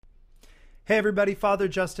Hey everybody, Father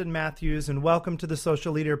Justin Mathews, and welcome to the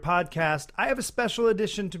Social Leader Podcast. I have a special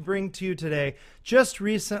edition to bring to you today. Just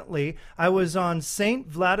recently, I was on St.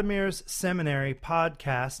 Vladimir's Seminary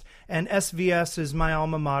podcast, and SVS is my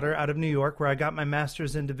alma mater out of New York, where I got my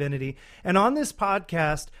master's in divinity. And on this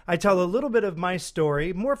podcast, I tell a little bit of my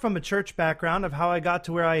story, more from a church background of how I got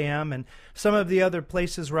to where I am and some of the other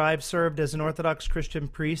places where I've served as an Orthodox Christian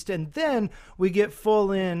priest. And then we get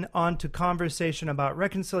full in onto conversation about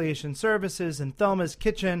reconciliation services and Thelma's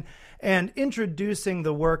Kitchen, and introducing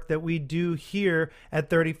the work that we do here at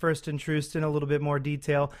 31st and Troost in a little bit more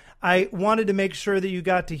detail. I wanted to make sure that you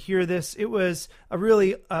got to hear this. It was a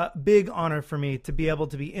really big honor for me to be able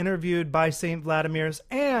to be interviewed by St. Vladimir's,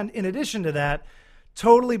 and in addition to that,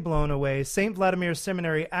 totally blown away. St. Vladimir's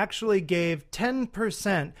Seminary actually gave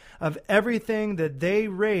 10% of everything that they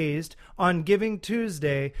raised on Giving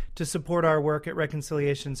Tuesday to support our work at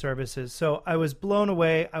Reconciliation Services. So I was blown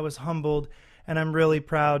away, I was humbled, and I'm really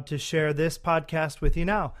proud to share this podcast with you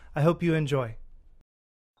now. I hope you enjoy.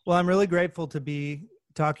 Well, I'm really grateful to be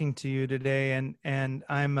talking to you today, and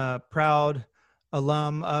I'm a proud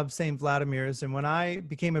alum of St. Vladimir's. And when I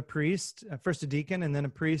became a priest, first a deacon and then a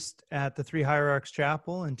priest at the Three Hierarchs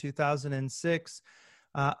Chapel in 2006,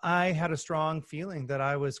 I had a strong feeling that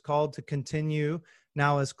I was called to continue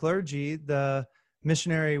now as clergy the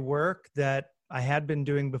missionary work that I had been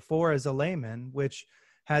doing before as a layman, which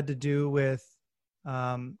had to do with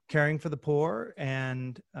caring for the poor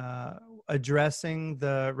and addressing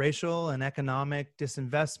the racial and economic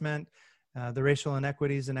disinvestment, the racial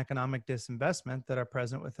inequities and economic disinvestment that are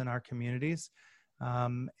present within our communities,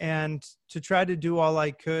 and to try to do all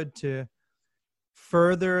I could to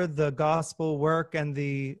further the gospel work and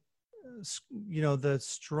the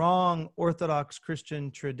strong Orthodox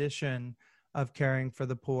Christian tradition of caring for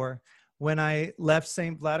the poor. When I left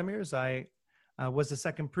St. Vladimir's, I was a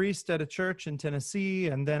second priest at a church in Tennessee,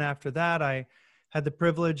 and then after that, I had the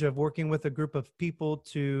privilege of working with a group of people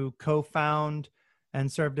to co-found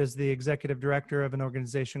and served as the executive director of an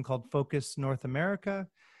organization called Focus North America.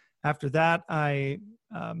 After that, I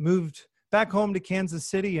moved back home to Kansas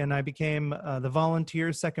City, and I became the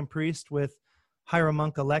volunteer second priest with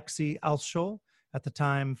Hieromonk Alexei Alshol, at the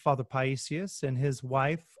time Father Paisius, and his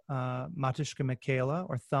wife, Matishka Michaela,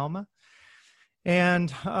 or Thelma,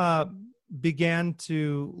 and began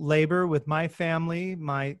to labor with my family,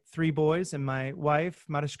 my three boys, and my wife,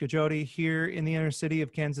 Matishka Jody, here in the inner city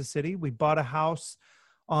of Kansas City. We bought a house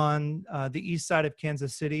on the east side of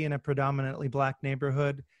Kansas City in a predominantly Black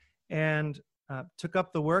neighborhood, and took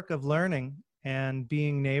up the work of learning and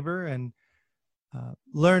being neighbor, and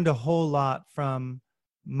learned a whole lot from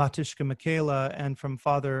Matishka Michaela and from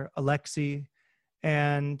Father Alexei.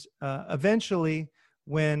 And eventually,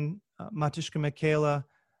 when Matishka Michaela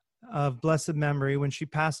of blessed memory, when she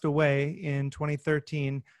passed away in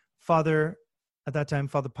 2013, at that time,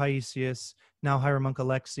 Father Paisius, now Hieromonk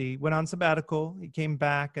Alexei, went on sabbatical. He came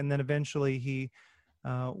back, and then eventually he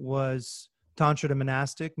was tonsured a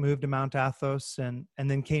monastic, moved to Mount Athos, and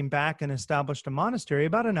then came back and established a monastery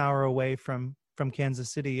about an hour away from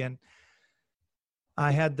Kansas City. And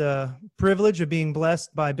I had the privilege of being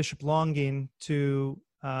blessed by Bishop Longin to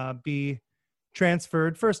be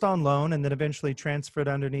transferred, first on loan, and then eventually transferred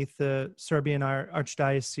underneath the Serbian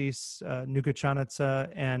Archdiocese, Nuka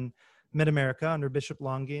and Mid-America under Bishop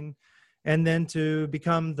Longin, and then to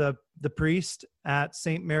become the priest at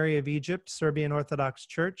St. Mary of Egypt, Serbian Orthodox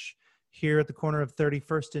Church, here at the corner of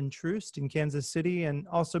 31st and Troost in Kansas City, and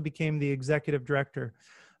also became the executive director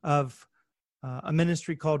of a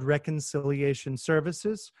ministry called Reconciliation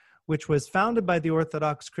Services, which was founded by the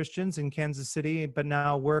Orthodox Christians in Kansas City, but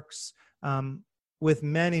now works with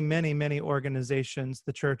many organizations,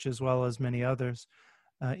 the church as well as many others,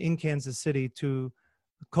 in Kansas City to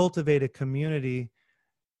cultivate a community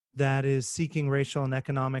that is seeking racial and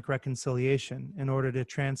economic reconciliation in order to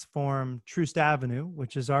transform Troost Avenue,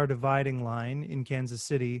 which is our dividing line in Kansas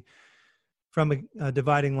City, from a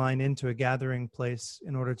dividing line into a gathering place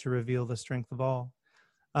in order to reveal the strength of all.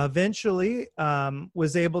 Eventually,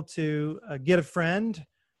 was able to get a friend,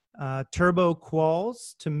 Turbo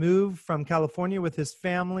Qualls, to move from California with his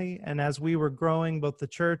family. And as we were growing both the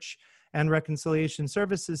church and Reconciliation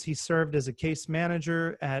Services, he served as a case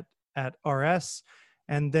manager at RS,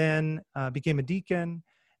 and then became a deacon.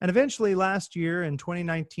 And eventually last year in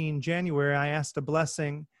 2019, January, I asked a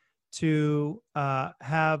blessing to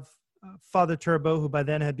have Father Turbo, who by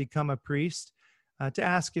then had become a priest, to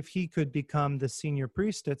ask if he could become the senior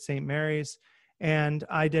priest at St. Mary's. And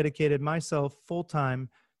I dedicated myself full-time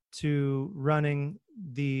to running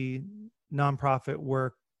the nonprofit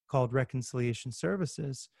work called Reconciliation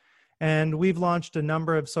Services. And we've launched a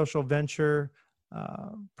number of social venture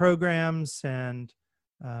programs and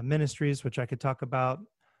ministries, which I could talk about.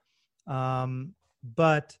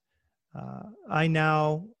 But I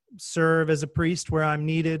now serve as a priest where I'm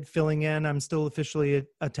needed, filling in. I'm still officially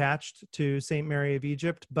attached to St. Mary of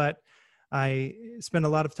Egypt, but I spend a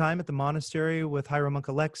lot of time at the monastery with Hieromonk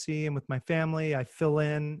Alexei and with my family. I fill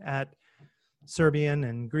in at Serbian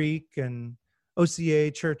and Greek and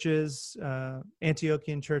OCA churches,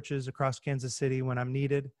 Antiochian churches across Kansas City when I'm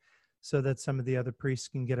needed, so that some of the other priests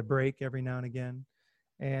can get a break every now and again.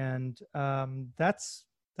 And that's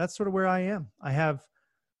sort of where I am. I have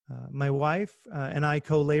my wife and I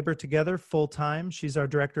co-labor together full time. She's our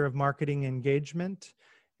director of marketing and engagement.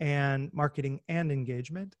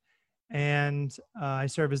 And I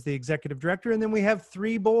serve as the executive director. And then we have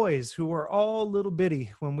 3 boys who were all little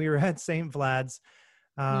bitty when we were at St. Vlad's.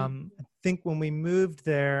 I think when we moved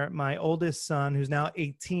there, my oldest son, who's now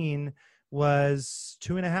 18, was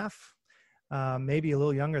 2.5, maybe a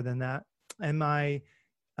little younger than that. And my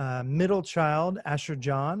middle child, Asher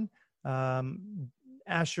John,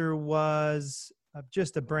 Asher was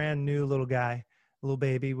just a brand new little guy, little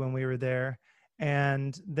baby when we were there.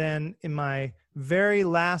 And then in my very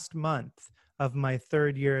last month of my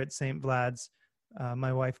 3rd year at St. Vlad's,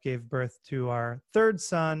 my wife gave birth to our 3rd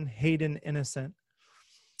son, Hayden Innocent.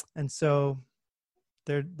 And so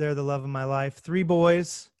they're the love of my life. 3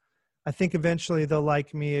 boys. I think eventually they'll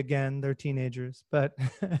like me again. They're teenagers, but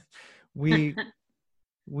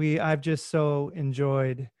I've just so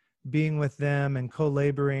enjoyed being with them and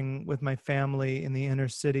co-laboring with my family in the inner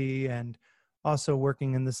city and also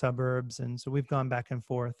working in the suburbs. And so we've gone back and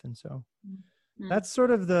forth. And so that's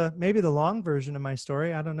sort of maybe the long version of my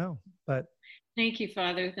story. I don't know, but. Thank you,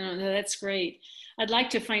 Father. No, that's great. I'd like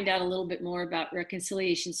to find out a little bit more about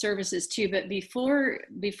reconciliation services too. But before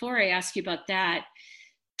I ask you about that,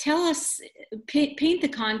 tell us, paint the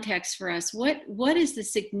context for us. What is the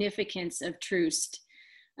significance of Troost?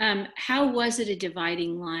 How was it a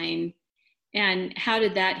dividing line, and how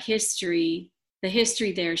did the history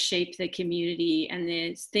there shape the community and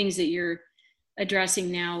the things that you're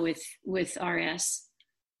addressing now with RS?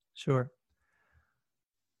 Sure.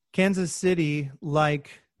 Kansas City,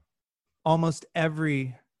 like almost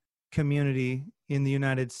every community in the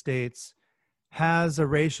United States, has a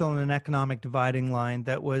racial and an economic dividing line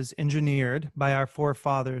that was engineered by our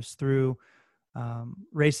forefathers through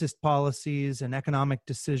racist policies and economic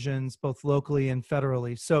decisions, both locally and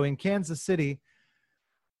federally. So in Kansas City,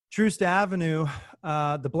 Troost Avenue,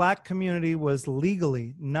 the Black community was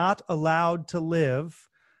legally not allowed to live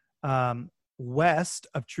west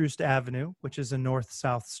of Troost Avenue, which is a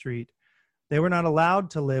north-south street. They were not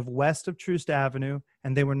allowed to live west of Troost Avenue,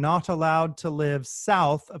 and they were not allowed to live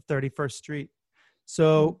south of 31st Street.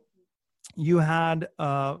 So you had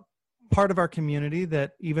part of our community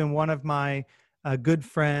that even one of my good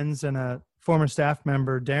friends and a former staff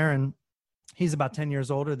member, Darren, he's about 10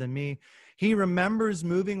 years older than me. He remembers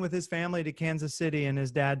moving with his family to Kansas City and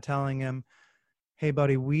his dad telling him, "Hey,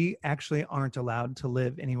 buddy, we actually aren't allowed to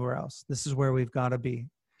live anywhere else. This is where we've got to be."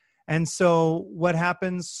 And so what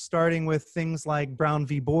happens, starting with things like Brown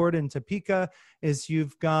v. Board in Topeka, is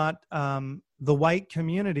you've got the white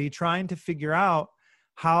community trying to figure out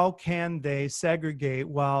how can they segregate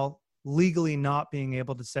while legally not being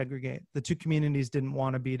able to segregate. The 2 communities didn't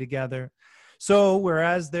want to be together. So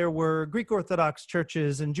whereas there were Greek Orthodox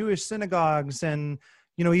churches and Jewish synagogues and,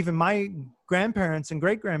 you know, even my grandparents and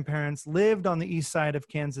great-grandparents lived on the east side of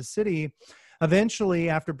Kansas City, eventually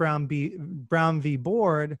after Brown v.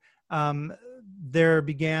 Board, there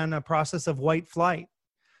began a process of white flight,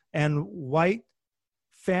 and white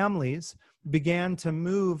families began to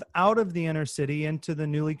move out of the inner city into the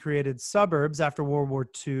newly created suburbs after World War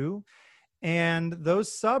II. And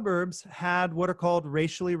those suburbs had what are called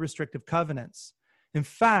racially restrictive covenants. In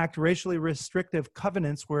fact, racially restrictive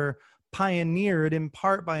covenants were pioneered in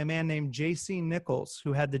part by a man named J.C. Nichols,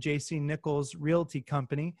 who had the J.C. Nichols Realty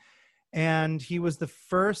Company. And he was the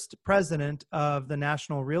first president of the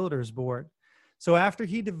National Realtors Board. So after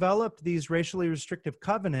he developed these racially restrictive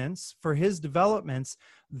covenants for his developments,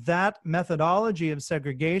 that methodology of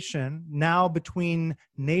segregation, now between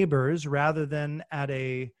neighbors rather than at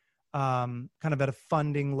a kind of at a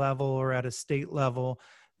funding level or at a state level,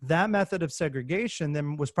 that method of segregation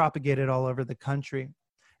then was propagated all over the country.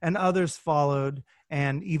 And others followed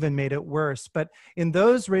and even made it worse. But in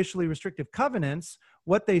those racially restrictive covenants,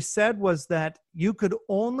 what they said was that you could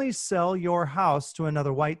only sell your house to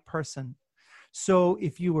another white person. So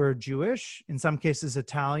if you were Jewish, in some cases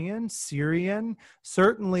Italian, Syrian,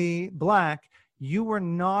 certainly Black, you were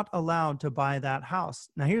not allowed to buy that house.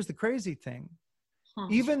 Now, here's the crazy thing. Huh.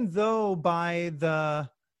 even though by the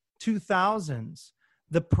 2000s,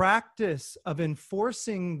 the practice of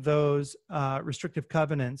enforcing those restrictive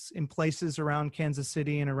covenants in places around Kansas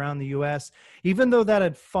City and around the US, even though that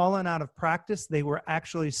had fallen out of practice, they were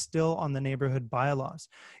actually still on the neighborhood bylaws.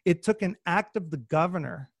 It took an act of the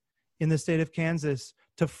governor in the state of Kansas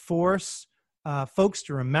to force folks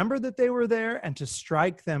to remember that they were there and to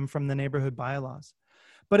strike them from the neighborhood bylaws.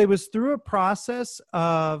 But it was through a process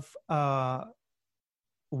of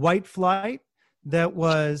white flight that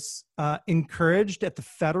was encouraged at the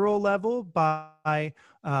federal level by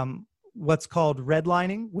what's called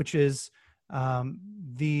redlining, which is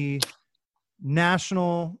the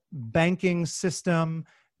national banking system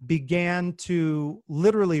began to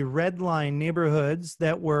literally redline neighborhoods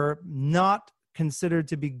that were not considered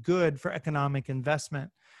to be good for economic investment.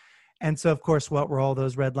 And so, of course, what were all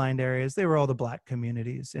those redlined areas? They were all the Black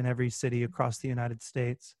communities in every city across the United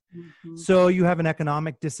States. Mm-hmm. So you have an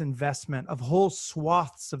economic disinvestment of whole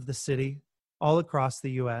swaths of the city all across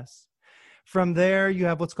the US. From there, you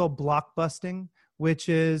have what's called blockbusting, which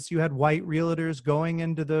is you had white realtors going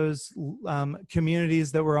into those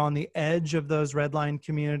communities that were on the edge of those redline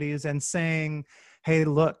communities and saying, hey,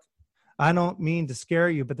 look, I don't mean to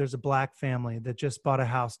scare you, but there's a Black family that just bought a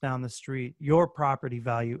house down the street. Your property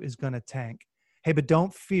value is going to tank. Hey, but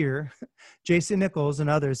don't fear. J.C. Nichols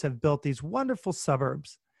and others have built these wonderful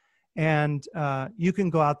suburbs, and you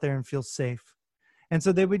can go out there and feel safe. And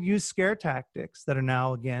so they would use scare tactics that are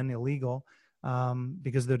now, again, illegal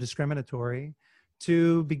because they're discriminatory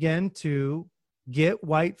to begin to get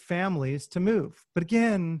white families to move. But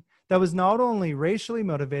again, that was not only racially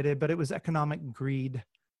motivated, but it was economic greed.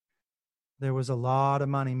 There was a lot of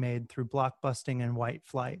money made through blockbusting and white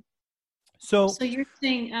flight. So you're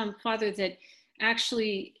saying, Father, that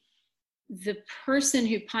actually the person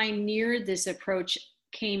who pioneered this approach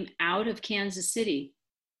came out of Kansas City.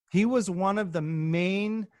 He was one of the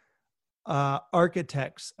main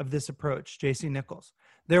architects of this approach, J.C. Nichols.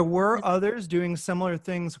 There were others doing similar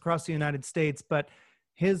things across the United States, but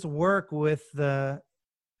his work with the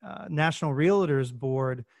National Realtors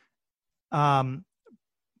Board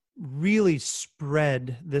really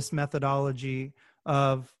spread this methodology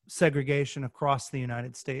of segregation across the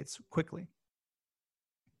United States quickly.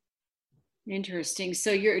 Interesting.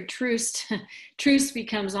 So your truce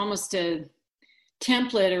becomes almost a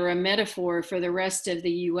template or a metaphor for the rest of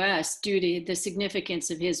the U.S. due to the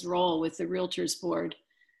significance of his role with the Realtors Board.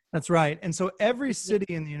 That's right. And so every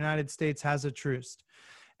city in the United States has a truce.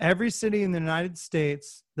 Every city in the United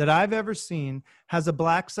States that I've ever seen has a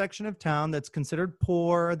Black section of town that's considered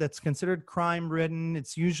poor, that's considered crime-ridden.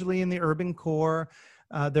 It's usually in the urban core.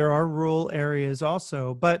 There are rural areas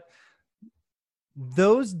also, but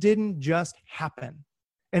those didn't just happen.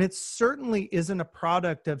 And it certainly isn't a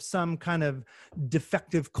product of some kind of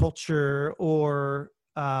defective culture or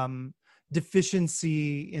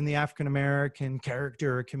deficiency in the African-American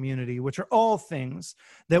character or community, which are all things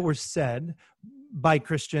that were said by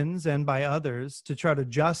Christians and by others to try to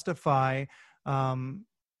justify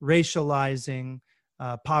racializing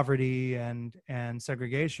poverty and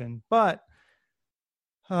segregation. But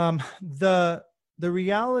the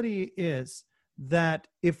reality is that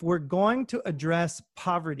if we're going to address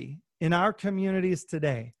poverty in our communities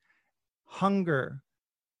today, hunger,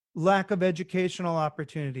 lack of educational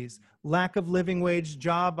opportunities, lack of living wage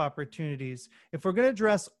job opportunities, if we're going to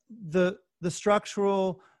address the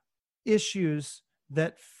structural issues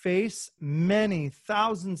that face many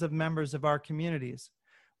thousands of members of our communities,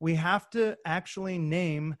 we have to actually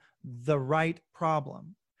name the right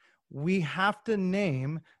problem. We have to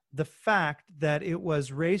name the fact that it was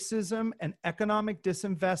racism and economic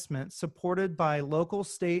disinvestment supported by local,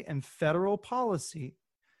 state, and federal policy,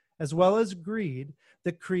 as well as greed,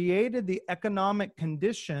 that created the economic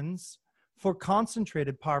conditions for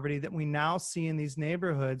concentrated poverty that we now see in these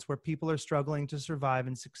neighborhoods where people are struggling to survive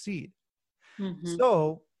and succeed. Mm-hmm.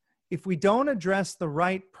 So if we don't address the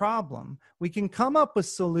right problem, we can come up with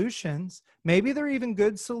solutions. Maybe they're even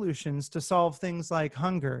good solutions to solve things like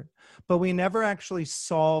hunger, but we never actually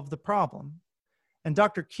solve the problem. And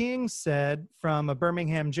Dr. King said from a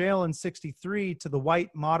Birmingham jail in '63 to the white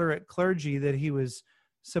moderate clergy that he was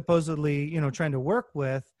supposedly, trying to work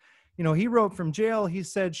with, he wrote from jail, he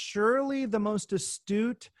said, surely the most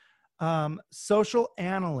astute social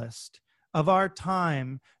analyst of our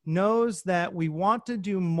time knows that we want to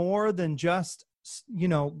do more than just,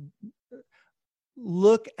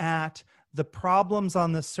 look at the problems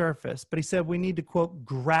on the surface. But he said we need to, quote,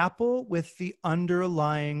 grapple with the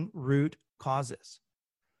underlying root causes.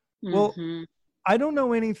 Mm-hmm. Well, I don't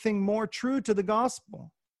know anything more true to the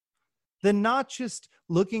gospel. then not just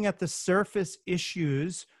looking at the surface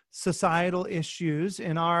issues, societal issues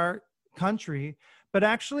in our country, but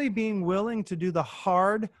actually being willing to do the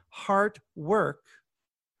hard heart work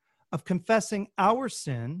of confessing our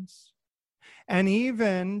sins and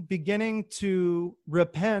even beginning to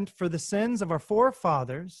repent for the sins of our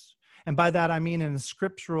forefathers. And by that, I mean in a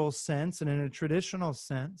scriptural sense and in a traditional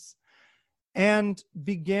sense, and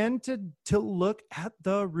begin to look at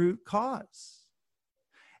the root cause.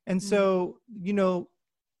 And so,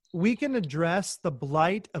 we can address the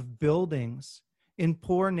blight of buildings in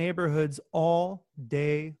poor neighborhoods all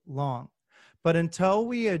day long. But until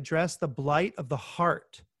we address the blight of the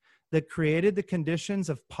heart that created the conditions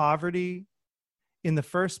of poverty in the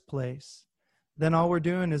first place, then all we're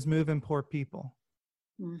doing is moving poor people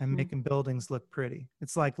and making buildings look pretty.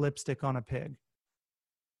 It's like lipstick on a pig.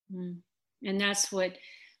 And that's what,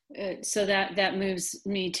 so that moves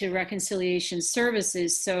me to reconciliation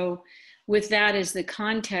services. So with that as the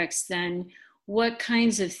context, then what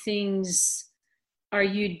kinds of things are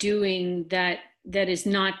you doing that is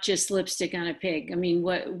not just lipstick on a pig? I mean,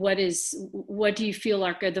 what do you feel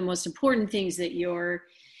like are the most important things that your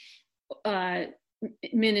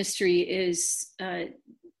ministry is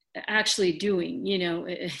actually doing,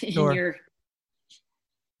 in Sure. your...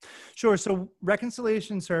 Sure. So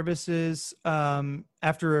reconciliation services,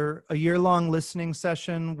 after a year-long listening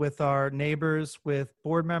session with our neighbors, with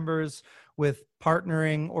board members, with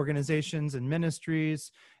partnering organizations and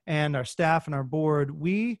ministries, and our staff and our board,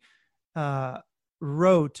 we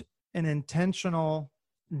wrote an intentional,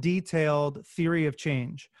 detailed theory of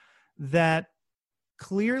change that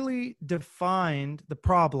clearly defined the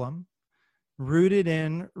problem rooted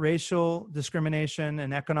in racial discrimination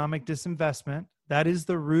and economic disinvestment. That is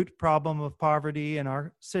the root problem of poverty in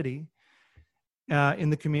our city, in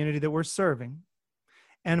the community that we're serving.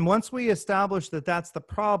 And once we established that that's the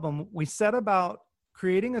problem, we set about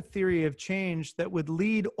creating a theory of change that would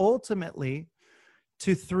lead ultimately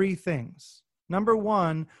to three things. Number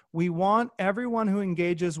one, we want everyone who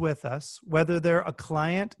engages with us, whether they're a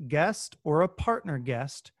client guest or a partner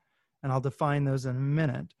guest, and I'll define those in a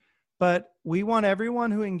minute, but we want everyone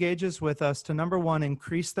who engages with us to, number one,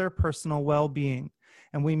 increase their personal well-being.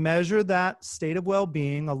 And we measure that state of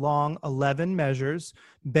well-being along 11 measures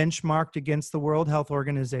benchmarked against the World Health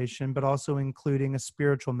Organization, but also including a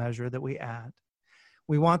spiritual measure that we add.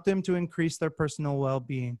 We want them to increase their personal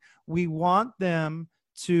well-being. We want them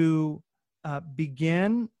to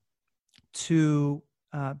begin to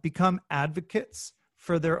become advocates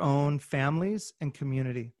for their own families and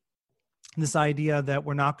community. This idea that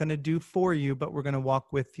we're not going to do for you, but we're going to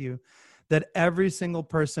walk with you. That every single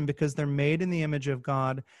person, because they're made in the image of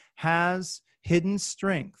God, has hidden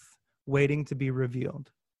strength waiting to be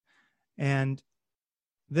revealed. And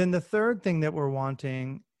then the third thing that we're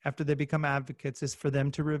wanting after they become advocates is for them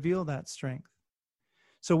to reveal that strength.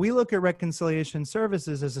 So we look at reconciliation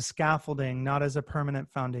services as a scaffolding, not as a permanent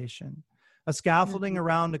foundation. A scaffolding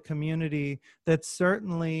around a community that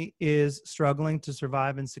certainly is struggling to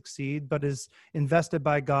survive and succeed, but is invested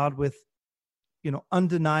by God with,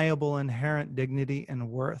 undeniable inherent dignity and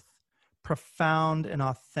worth, profound and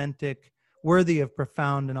authentic, worthy of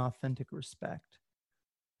profound and authentic respect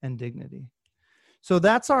and dignity. So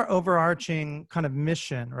that's our overarching kind of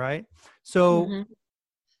mission, right? So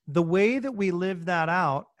the way that we live that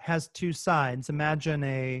out has two sides. Imagine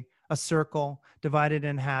a circle divided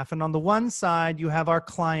in half. And on the one side, you have our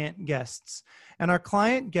client guests. And our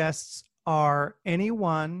client guests are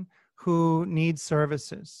anyone who needs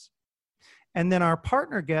services. And then our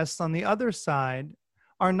partner guests on the other side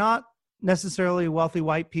are not necessarily wealthy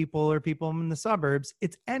white people or people in the suburbs.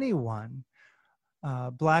 It's anyone,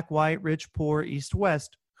 black, white, rich, poor, east,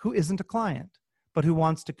 west, who isn't a client, but who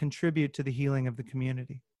wants to contribute to the healing of the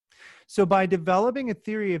community. So by developing a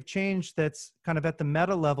theory of change that's kind of at the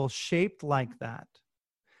meta level shaped like that,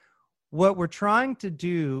 what we're trying to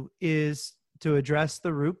do is to address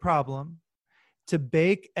the root problem, to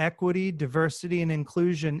bake equity, diversity, and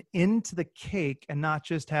inclusion into the cake and not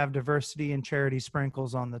just have diversity and charity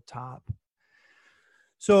sprinkles on the top.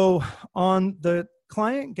 So on the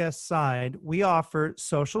client guest side, we offer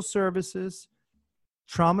social services,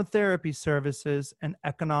 trauma therapy services, and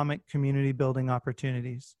economic community building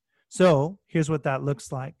opportunities. So here's what that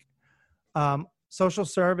looks like. Social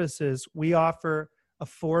services, we offer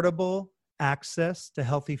affordable access to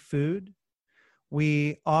healthy food.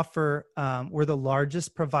 We offer, we're the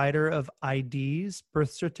largest provider of IDs,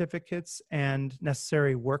 birth certificates, and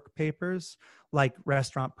necessary work papers like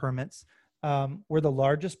restaurant permits. We're the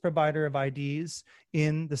largest provider of IDs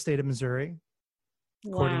in the state of Missouri,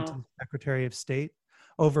 according to the Secretary of State.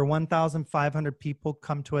 Over 1,500 people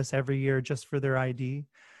come to us every year just for their ID.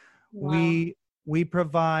 Wow. We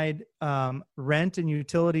provide rent and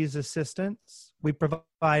utilities assistance. We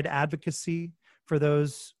provide advocacy for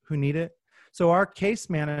those who need it. So our case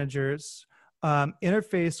managers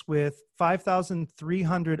interface with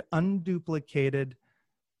 5,300 unduplicated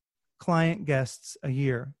client guests a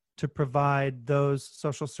year to provide those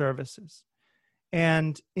social services.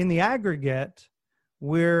 And in the aggregate,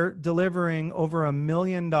 we're delivering over $1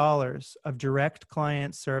 million of direct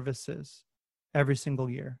client services every single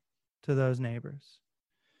year to those neighbors.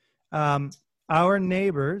 Our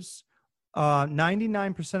neighbors,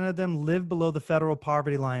 99% of them live below the federal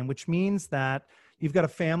poverty line, which means that you've got a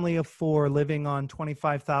family of 4 living on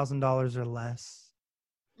 $25,000 or less.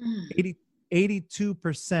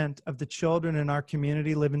 82% of the children in our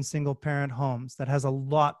community live in single-parent homes. That has a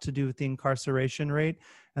lot to do with the incarceration rate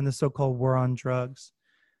and the so-called war on drugs.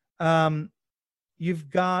 You've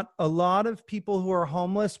got a lot of people who are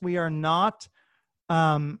homeless. We are not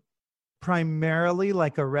primarily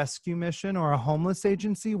like a rescue mission or a homeless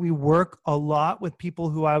agency. We work a lot with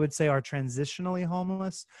people who I would say are transitionally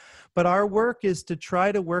homeless. But our work is to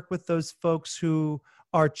try to work with those folks who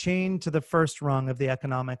are chained to the first rung of the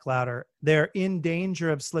economic ladder. They're in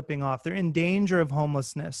danger of slipping off. They're in danger of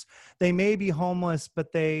homelessness. They may be homeless,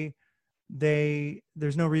 but there's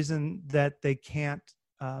no reason that they can't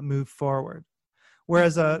move forward.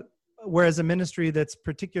 Whereas a ministry that's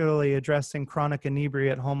particularly addressing chronic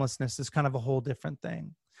inebriate homelessness is kind of a whole different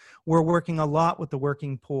thing. We're working a lot with the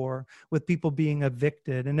working poor, with people being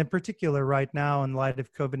evicted. And in particular, right now, in light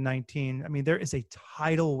of COVID-19, I mean, there is a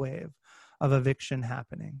tidal wave of eviction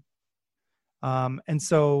happening. And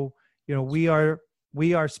so, you know, we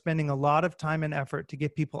are spending a lot of time and effort to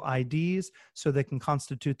get people IDs so they can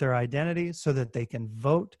constitute their identity, so that they can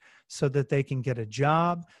vote, so that they can get a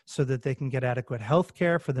job, so that they can get adequate health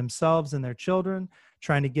care for themselves and their children,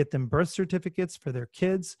 trying to get them birth certificates for their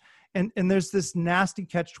kids. And there's this nasty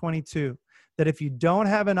catch-22 that if you don't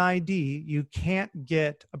have an ID, you can't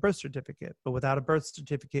get a birth certificate. But without a birth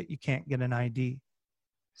certificate, you can't get an ID.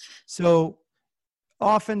 So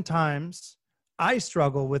oftentimes, I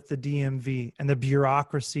struggle with the DMV and the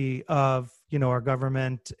bureaucracy of, you know, our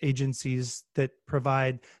government agencies that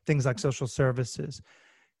provide things like social services.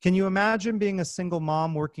 Can you imagine being a single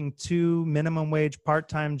mom working 2 minimum wage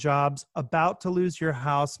part-time jobs, about to lose your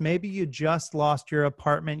house? Maybe you just lost your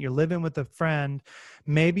apartment. You're living with a friend.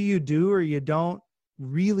 Maybe you do or you don't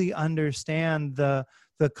really understand the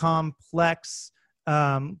complex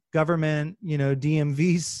government, you know,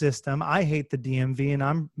 DMV system. I hate the DMV and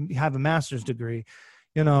I have a master's degree.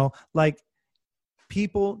 You know, like,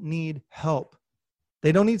 people need help.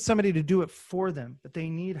 They don't need somebody to do it for them, but they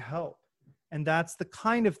need help. And that's the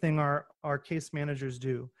kind of thing our case managers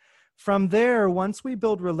do. From there, once we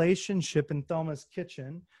build relationship in Thelma's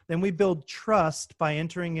Kitchen, then we build trust by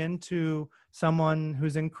entering into someone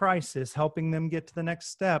who's in crisis, helping them get to the next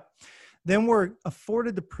step. Then we're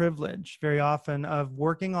afforded the privilege very often of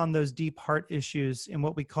working on those deep heart issues in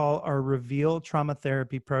what we call our Reveal Trauma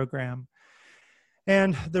Therapy Program.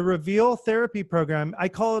 And the Reveal Therapy Program, I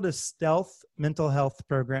call it a stealth mental health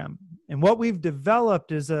program. And what we've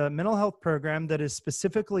developed is a mental health program that is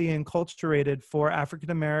specifically enculturated for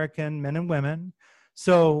African-American men and women.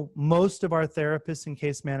 So most of our therapists and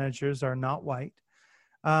case managers are not white.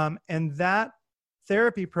 And that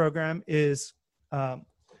therapy program is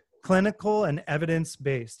clinical and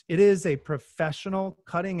evidence-based. It is a professional,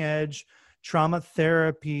 cutting-edge trauma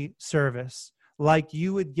therapy service like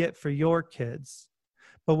you would get for your kids.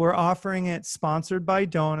 But we're offering it sponsored by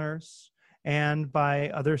donors and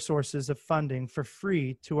by other sources of funding for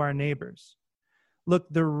free to our neighbors. Look,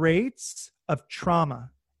 the rates of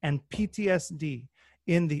trauma and PTSD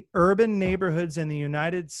in the urban neighborhoods in the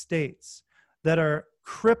United States that are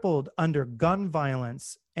crippled under gun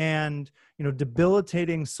violence and, you know,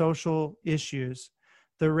 debilitating social issues,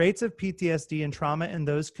 the rates of PTSD and trauma in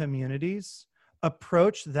those communities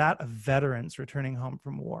approach that of veterans returning home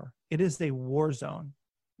from war. It is a war zone.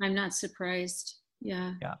 I'm not surprised.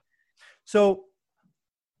 Yeah. Yeah. So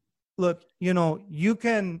look, you know, you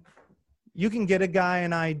can get a guy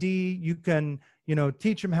an ID, you can, you know,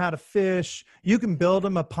 teach him how to fish, you can build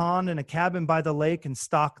him a pond and a cabin by the lake and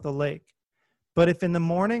stock the lake. But if in the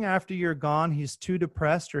morning after you're gone, he's too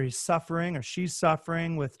depressed or he's suffering or she's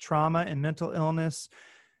suffering with trauma and mental illness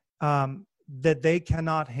that they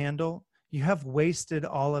cannot handle, you have wasted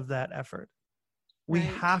all of that effort. We Right.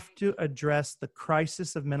 have to address the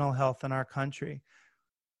crisis of mental health in our country.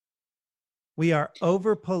 We are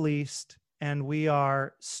over-policed and we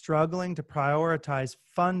are struggling to prioritize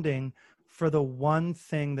funding for the one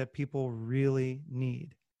thing that people really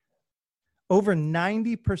need. Over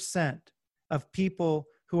 90% of people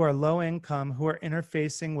who are low income, who are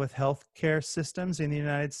interfacing with healthcare systems in the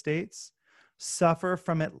United States, suffer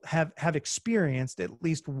from it, have experienced at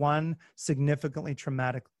least one significantly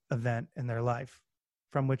traumatic event in their life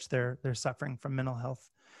from which they're suffering from mental health.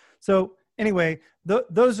 So anyway,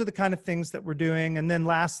 those are the kind of things that we're doing. And then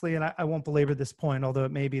lastly, and I won't belabor this point, although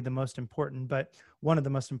it may be the most important, but one of the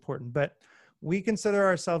most important, but we consider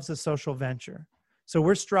ourselves a social venture. So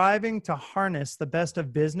we're striving to harness the best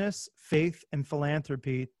of business, faith, and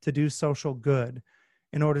philanthropy to do social good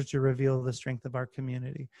in order to reveal the strength of our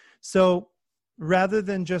community. So rather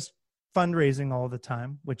than just fundraising all the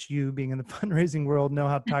time, which you being in the fundraising world know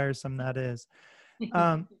how tiresome that is,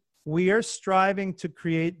 we are striving to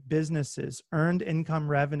create businesses, earned income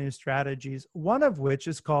revenue strategies, one of which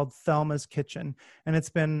is called Thelma's Kitchen, and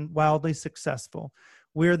it's been wildly successful.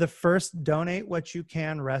 We're the first Donate What You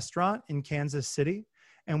Can restaurant in Kansas City,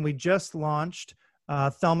 and we just launched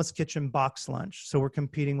Thelma's Kitchen Box Lunch. So we're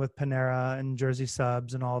competing with Panera and Jersey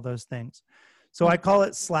Subs and all those things. So I call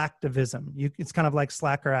it slacktivism. It's kind of like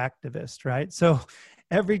slacker activist, right? So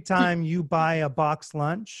every time you buy a box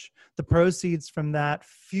lunch, the proceeds from that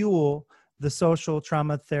fuel the social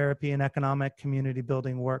trauma therapy and economic community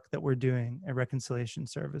building work that we're doing at Reconciliation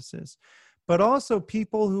Services. But also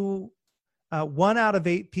people who 1 out of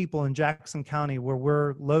 8 people in Jackson County, where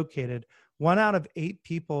we're located, 1 out of 8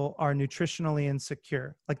 people are nutritionally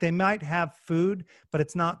insecure. Like they might have food, but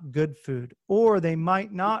it's not good food, or they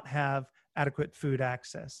might not have adequate food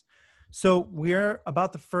access. So we're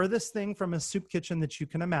about the furthest thing from a soup kitchen that you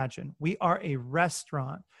can imagine. We are a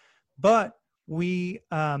restaurant, but we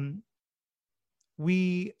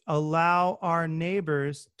allow our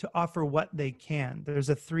neighbors to offer what they can. There's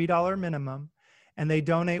a $3 minimum, and they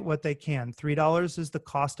donate what they can. $3 is the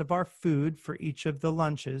cost of our food for each of the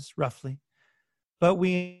lunches, roughly. But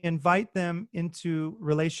we invite them into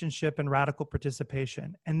relationship and radical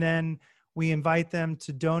participation. And then we invite them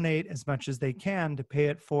to donate as much as they can to pay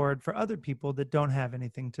it forward for other people that don't have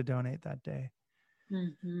anything to donate that day.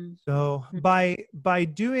 Mm-hmm. So by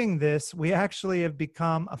doing this, we actually have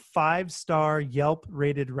become a 5-star Yelp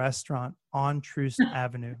rated restaurant on Troost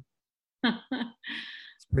Avenue.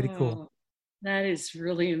 It's pretty cool. That is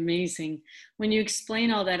really amazing. When you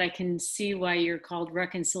explain all that, I can see why you're called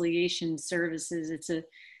Reconciliation Services.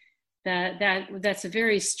 That's a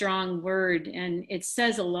very strong word, and it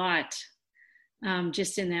says a lot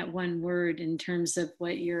just in that one word in terms of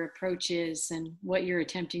what your approach is and what you're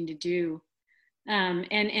attempting to do.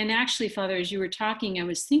 And actually, Father, as you were talking, I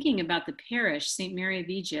was thinking about the parish, St. Mary of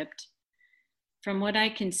Egypt. From what I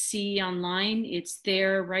can see online, it's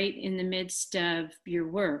there right in the midst of your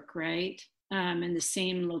work, right? In the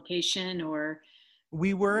same location, or?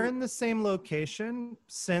 We were in the same location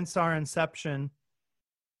since our inception,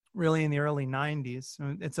 really in the early 90s.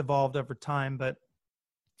 It's evolved over time, but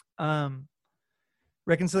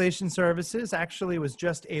Reconciliation Services actually was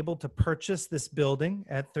just able to purchase this building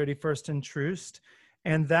at 31st and Troost,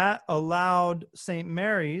 and that allowed St.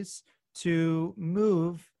 Mary's to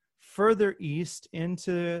move further east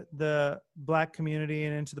into the Black community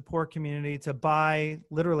and into the poor community to buy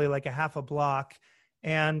literally like a half a block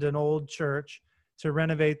and an old church, to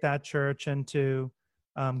renovate that church and to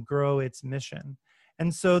grow its mission.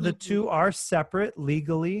 And so the two are separate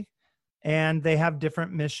legally, and they have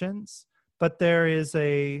different missions, but there is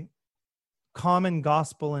a common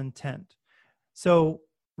gospel intent. So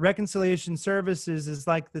Reconciliation Services is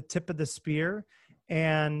like the tip of the spear,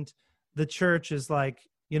 and the church is like,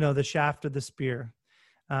 the shaft of the spear.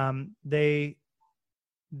 They're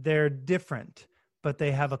different, but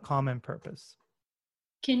they have a common purpose.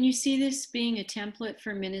 Can you see this being a template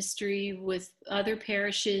for ministry with other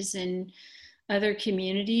parishes and other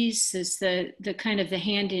communities? Is the kind of the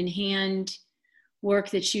hand-in-hand work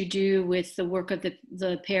that you do with the work of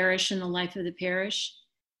the parish and the life of the parish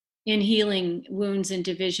in healing wounds and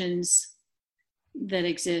divisions that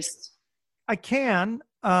exist? I can.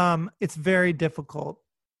 It's very difficult.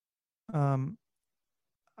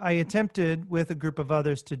 I attempted with a group of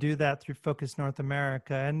others to do that through Focus North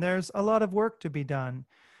America, and there's a lot of work to be done.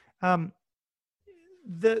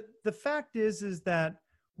 The fact is that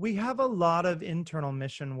we have a lot of internal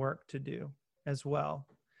mission work to do as well.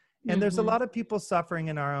 And there's a lot of people suffering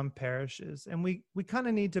in our own parishes, and we kind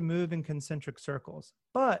of need to move in concentric circles.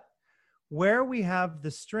 But where we have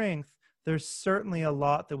the strength, there's certainly a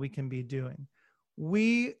lot that we can be doing.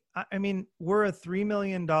 We're a $3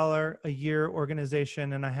 million a year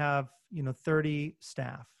organization, and I have 30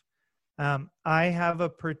 staff. I have a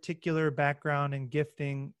particular background and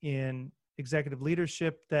gifting in executive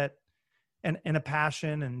leadership that and a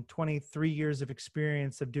passion and 23 years of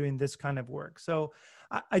experience of doing this kind of work. So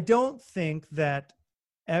I don't think that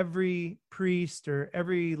every priest or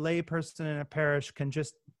every lay person in a parish can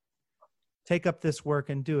just take up this work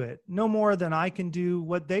and do it, no more than I can do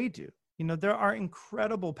what they do. You know, there are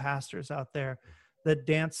incredible pastors out there that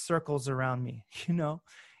dance circles around me, you know,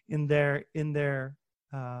 in their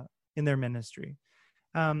ministry.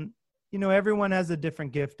 You know, everyone has a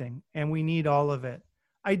different gifting and we need all of it.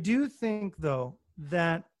 I do think, though,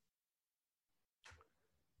 that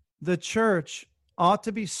the church ought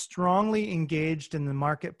to be strongly engaged in the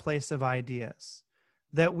marketplace of ideas,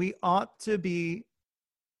 that we ought to be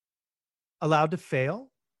allowed to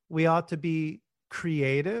fail. We ought to be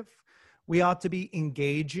creative. We ought to be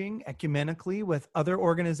engaging ecumenically with other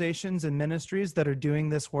organizations and ministries that are doing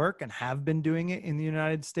this work and have been doing it in the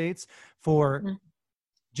United States for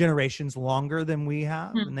generations longer than we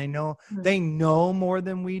have. And they know more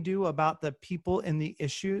than we do about the people and the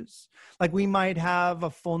issues. Like, we might have a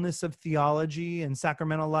fullness of theology and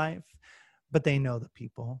sacramental life, but they know the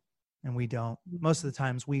people and we don't. Most of the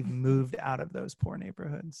times we've moved out of those poor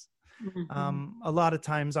neighborhoods. A lot of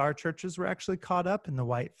times our churches were actually caught up in the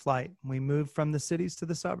white flight. We moved from the cities to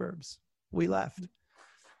the suburbs. We left.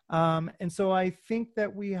 And so I think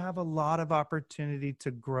that we have a lot of opportunity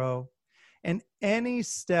to grow. And any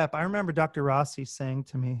step, I remember Dr. Rossi saying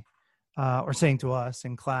to me, or saying to us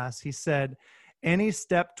in class, he said, any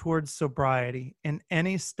step towards sobriety and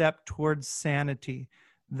any step towards sanity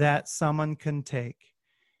that someone can take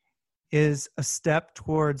is a step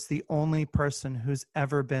towards the only person who's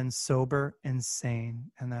ever been sober and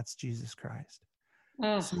sane, and that's Jesus Christ.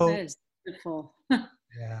 Oh, so, that is beautiful.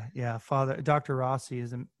 Yeah. Father, Dr. Rossi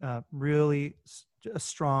is really a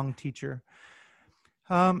strong teacher.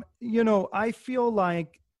 You know, I feel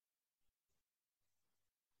like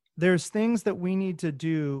there's things that we need to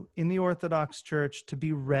do in the Orthodox Church to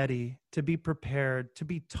be ready, to be prepared, to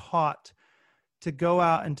be taught, to go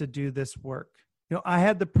out and to do this work. You know, I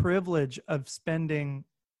had the privilege of spending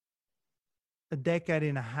a decade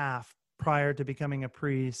and a half prior to becoming a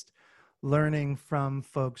priest learning from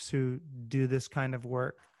folks who do this kind of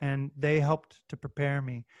work, and they helped to prepare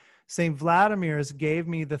me. St. Vladimir's gave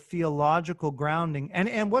me the theological grounding,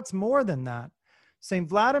 and what's more than that, St.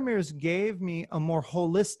 Vladimir's gave me a more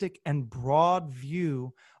holistic and broad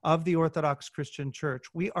view of the Orthodox Christian Church.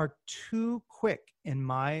 We are too quick, in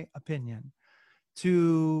my opinion,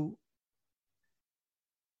 to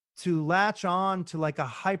latch on to like a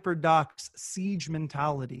hyperdox siege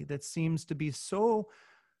mentality that seems to be so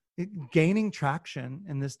gaining traction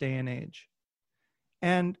in this day and age.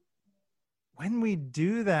 And when we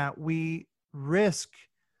do that, we risk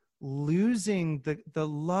losing the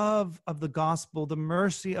love of the gospel, the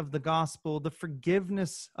mercy of the gospel, the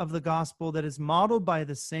forgiveness of the gospel that is modeled by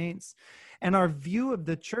the saints. And our view of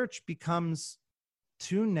the church becomes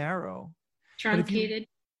too narrow. Truncated.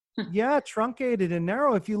 Truncated and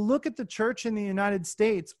narrow. If you look at the church in the United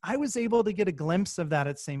States, I was able to get a glimpse of that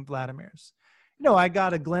at St. Vladimir's. You know, I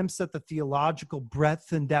got a glimpse at the theological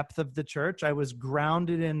breadth and depth of the church. I was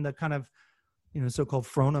grounded in the kind of, you know, so-called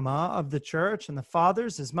phronema of the church and the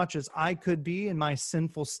fathers as much as I could be in my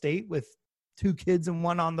sinful state with 2 kids and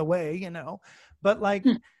 1 on the way, you know. But like,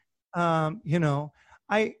 you know,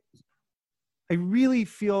 I really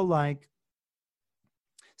feel like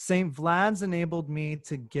St. Vlad's enabled me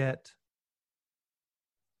to get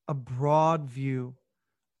a broad view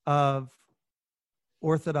of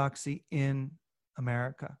Orthodoxy in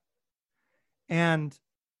America. And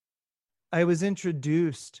I was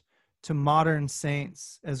introduced to modern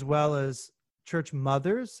saints as well as church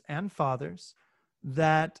mothers and fathers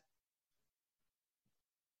that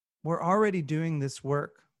were already doing this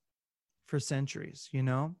work for centuries, you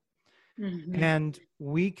know? And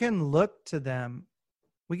we can look to them.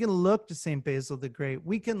 We can look to St. Basil the Great.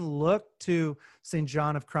 We can look to St.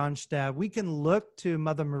 John of Kronstadt. We can look to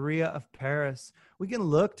Mother Maria of Paris. We can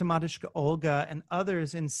look to Matishka Olga and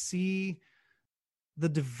others and see the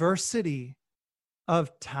diversity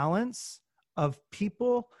of talents, of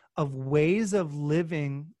people, of ways of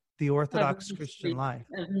living the Orthodox Christian life.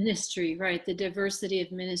 Of ministry, right? The diversity of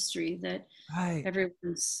ministry that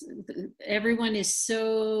everyone is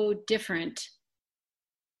so different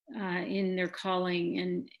in their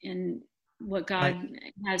calling and what God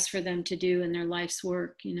has for them to do in their life's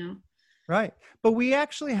work, you know? Right. But we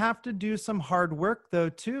actually have to do some hard work, though,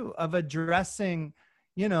 too, of addressing,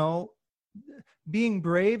 you know, being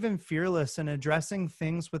brave and fearless and addressing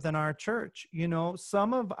things within our church. You know,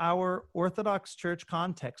 some of our Orthodox church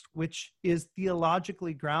context, which is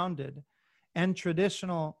theologically grounded and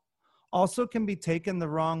traditional, also can be taken the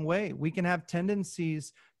wrong way. We can have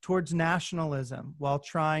tendencies towards nationalism while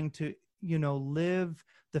trying to, live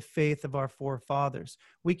the faith of our forefathers.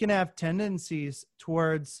 We can have tendencies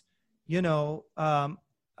towards,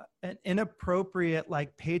 an inappropriate,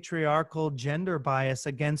 like patriarchal gender bias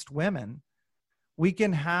against women. We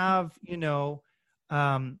can have,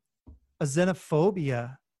 a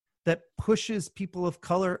xenophobia that pushes people of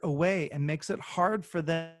color away and makes it hard for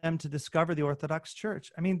them to discover the Orthodox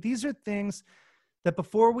Church. I mean, these are things that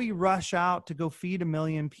before we rush out to go feed 1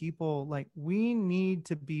 million people, like, we need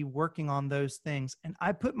to be working on those things. And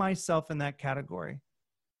I put myself in that category.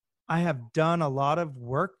 I have done a lot of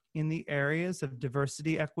work in the areas of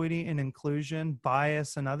diversity, equity, and inclusion,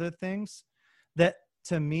 bias, and other things that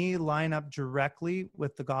to me line up directly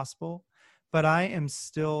with the gospel, but I am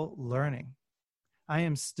still learning. I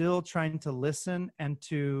am still trying to listen and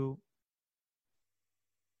to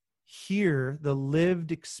hear the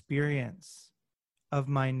lived experience of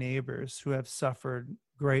my neighbors who have suffered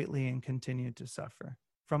greatly and continue to suffer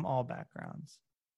from all backgrounds.